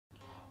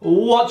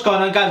What's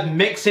going on, guys?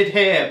 MixedSid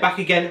here, back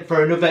again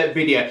for another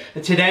video.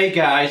 And today,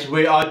 guys,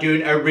 we are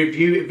doing a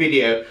review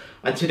video.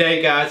 And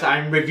today, guys,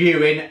 I'm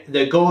reviewing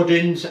the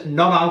Gordon's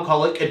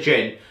non-alcoholic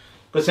gin.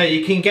 Because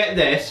you can get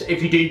this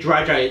if you do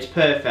dry, it's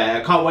perfect.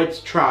 I can't wait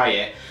to try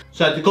it.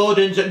 So the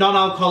Gordon's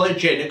non-alcoholic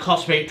gin, it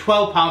cost me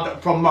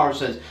 £12 from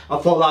Morrison's. I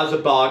thought that was a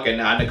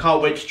bargain and I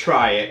can't wait to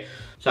try it.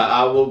 So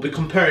I will be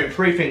comparing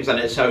three things on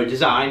it. So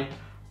design,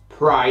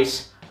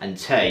 price and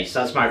taste.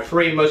 That's my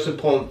three most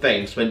important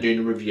things when doing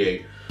a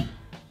review.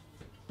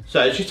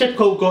 So it's your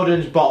typical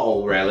Gordon's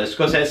bottle, really. It's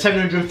got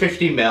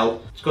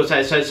 750ml. It's got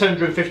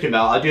 750ml.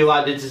 I do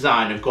like the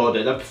design of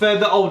Gordon. I prefer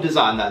the old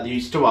design that they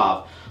used to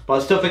have, but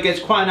I still think it's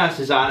quite a nice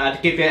design.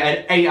 I'd give it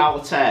an 8 out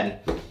of 10.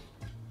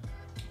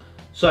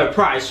 So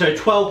price, so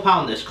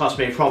 £12 this cost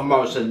me from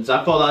Morrison's.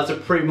 I thought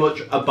that's pretty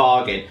much a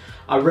bargain.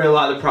 I really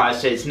like the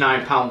price. It's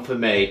 £9 for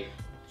me.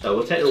 So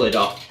we'll take the lid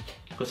off.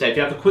 Because if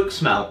you have a quick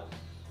smell,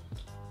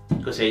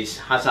 because it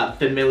has that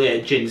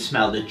familiar gin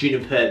smell, the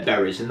juniper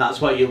berries, and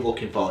that's what you're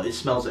looking for. It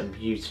smells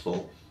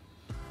beautiful.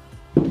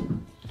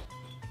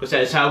 Because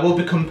I will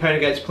be comparing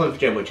against Plymouth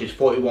Gin, which is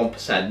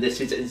 41%.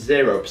 This is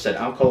 0%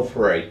 alcohol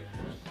free.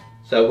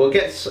 So we'll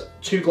get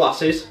 2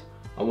 glasses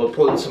and we'll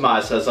put in some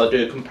ice as I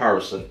do a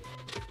comparison.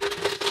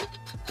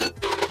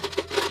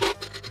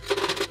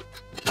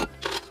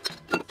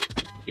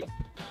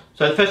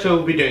 So the first thing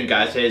we'll be doing,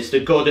 guys, is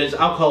the Gordon's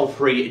alcohol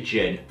free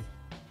gin.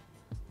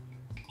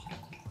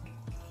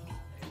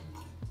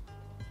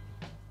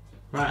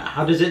 Right,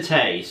 how does it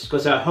taste?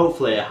 Because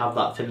hopefully I have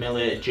that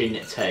familiar gin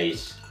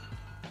taste.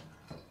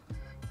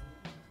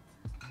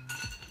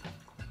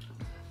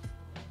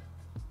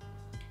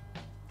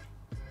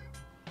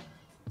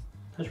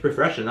 That's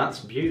refreshing, that's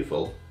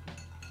beautiful.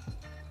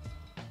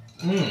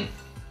 I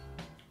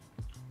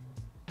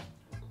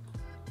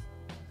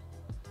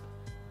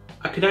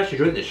could actually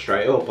drink this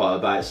straight up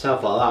by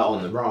itself like that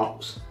on the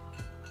rocks.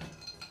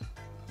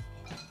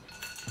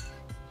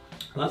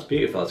 That's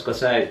beautiful. It's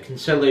because I can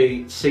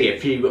certainly see a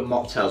few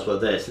mocktails with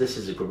this. This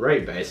is a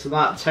great base, and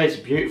that tastes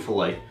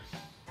beautifully.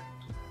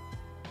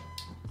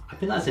 I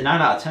think that's a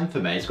 9 out of 10 for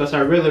me. It's because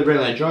I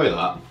really enjoy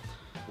that.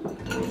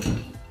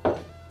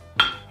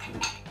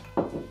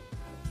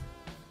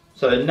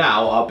 So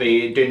now I'll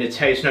be doing a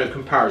taste note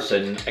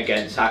comparison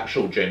against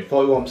actual gin,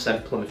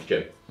 41% Plymouth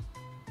Gin.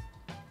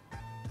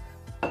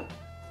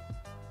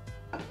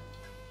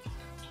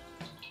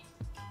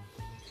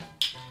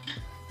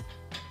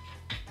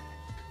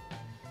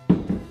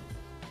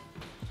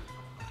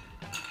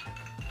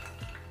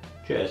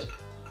 Cheers.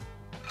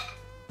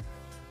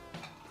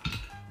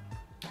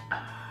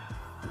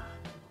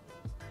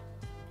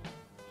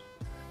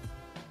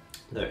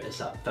 There it is,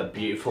 that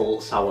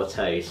beautiful sour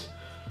taste.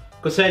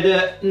 Because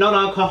the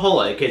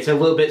non-alcoholic, it's a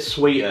little bit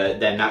sweeter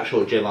than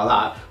actual gin like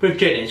that. With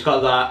gin, it's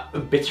got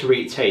that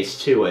bittery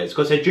taste to it. It's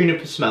got a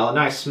juniper smell, a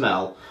nice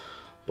smell.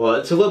 But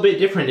it's a little bit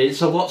different.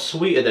 It's a lot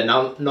sweeter than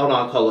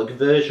non-alcoholic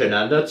version,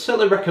 and I'd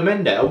certainly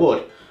recommend it, I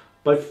would.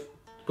 But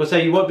because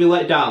you won't be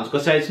let down.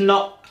 Because it's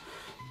not,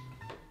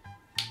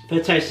 for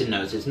the tasting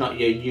notes, it's not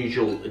your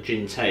usual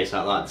gin taste,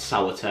 like that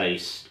sour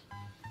taste.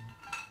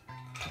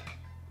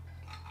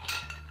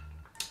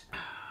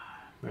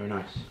 Very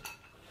nice.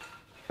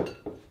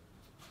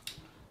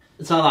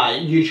 It's like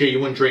that, usually you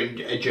wouldn't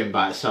drink a gin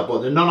by itself, but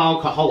the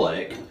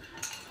non-alcoholic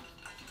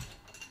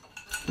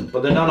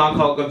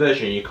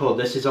version,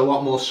 this is a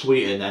lot more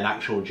sweeter than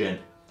actual gin.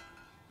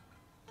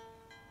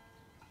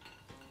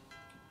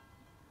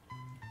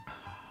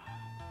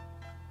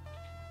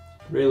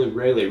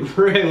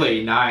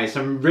 Really nice.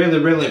 I'm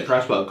really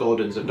impressed with what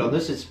Gordon's have done.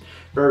 This is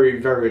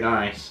very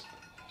nice.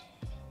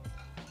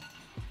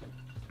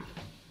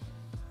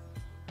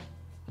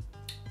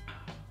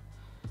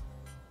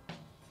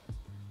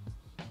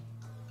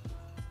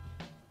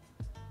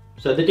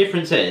 So the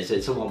difference is,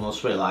 it's a lot more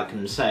sweet, like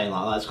I'm saying,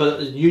 like that. It's got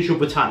the usual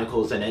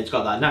botanicals in it. It's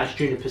got that nice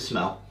juniper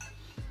smell.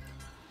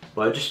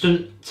 But it just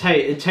doesn't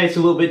taste, it tastes a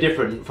little bit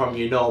different from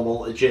your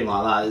normal gin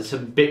like that. It's a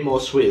bit more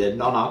sweet than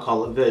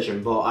non-alcoholic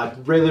version, but I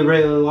really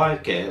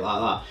like it like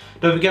that.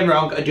 Don't get me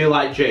wrong, I do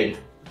like gin.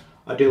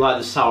 I do like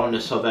the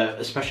sourness of it,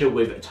 especially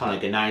with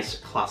tonic, a nice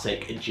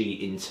classic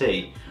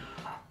G&T.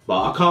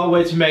 But I can't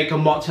wait to make a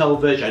mocktail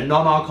version, a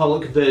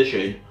non-alcoholic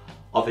version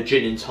of a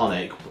gin and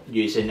tonic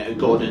using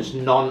Gordon's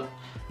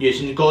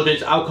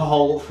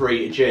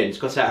alcohol-free gins,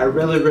 because I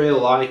really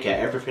like it,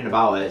 everything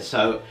about it.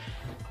 So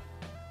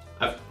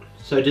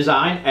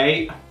design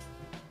 8,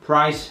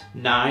 price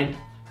 9,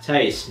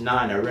 taste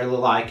 9. I really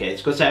like it.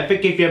 It's because I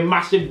think if you're a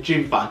massive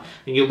gin fan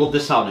and you love the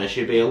sourness,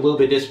 you'll be a little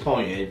bit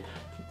disappointed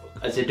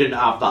as it didn't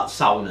have that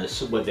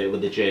sourness with it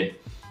with the gin.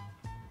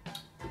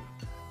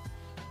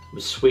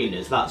 With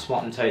sweetness, that's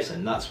what I'm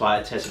tasting. That's why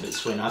it tastes a bit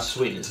sweet. It has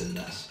sweetness in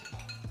this.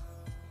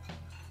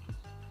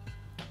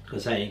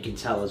 Because then you can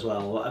tell as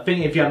well. I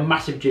think if you're a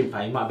massive gin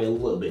fan, you might be a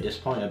little bit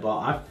disappointed,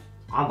 but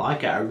I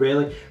like it. I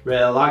really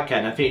like it,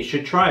 and I think you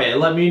should try it.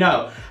 Let me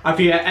know.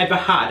 Have you ever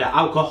had an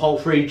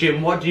alcohol-free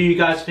gin? What do you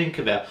guys think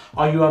of it?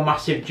 Are you a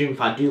massive gin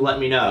fan? Do let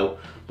me know.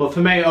 But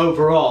for me,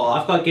 overall,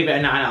 I've got to give it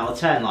a 9 out of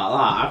 10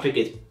 like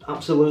that.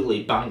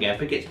 absolutely banging. I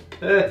think it's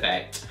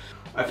perfect.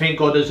 I think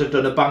Gordon's have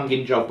done a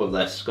banging job with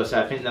this because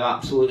I think they've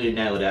absolutely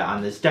nailed it,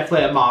 and there's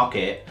definitely a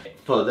market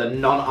for the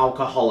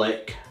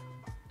non-alcoholic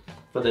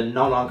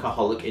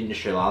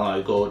industry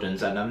like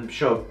Gordon's, and I'm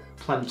sure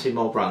plenty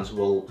more brands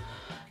will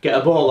get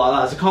a ball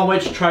like that. So I can't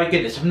wait to try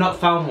Guinness. I've not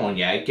found one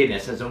yet,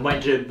 Guinness, as I'm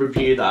waiting to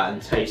review that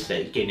and taste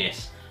it,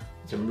 Guinness.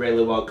 So I'm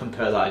really well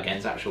compare that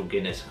against actual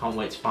Guinness. I can't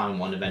wait to find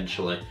one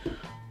eventually.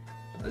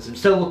 As I'm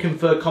still looking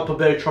for a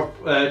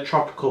Copperberry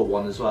Tropical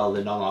one as well,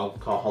 the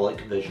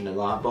non-alcoholic version of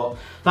that. But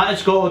that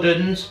is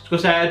Gordon's.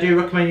 Because I do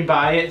recommend you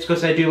buy it.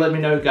 Because I do let me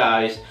know,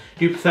 guys.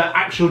 Do you prefer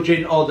actual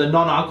gin or the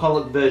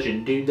non-alcoholic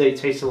version? Do they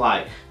taste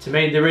alike? To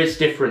me, there is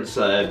difference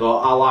there, but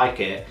I like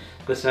it.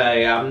 Because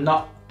I'm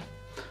not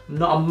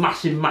a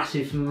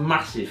massive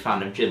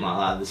fan of gin like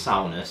that, the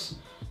sourness.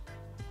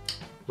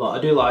 But I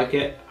do like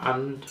it,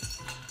 and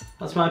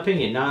that's my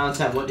opinion. 9 out of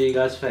 10. What do you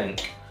guys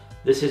think?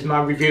 This is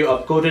my review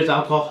of Gordon's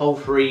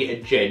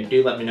alcohol-free gin.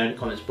 Do let me know in the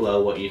comments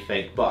below what you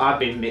think. But I've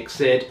been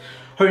MixedSid.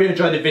 Hope you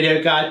enjoyed the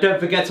video, guys.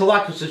 Don't forget to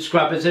like and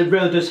subscribe, as it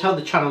really does help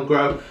the channel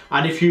grow.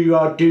 And if you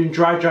are doing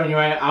dry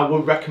January, I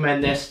would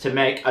recommend this to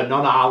make a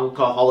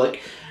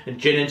non-alcoholic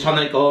gin and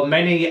tonic, or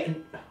many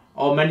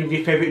of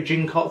your favourite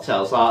gin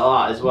cocktails like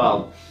that as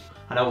well.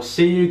 And I will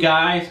see you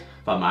guys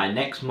for my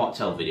next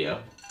mocktail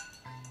video.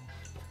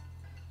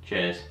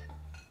 Cheers.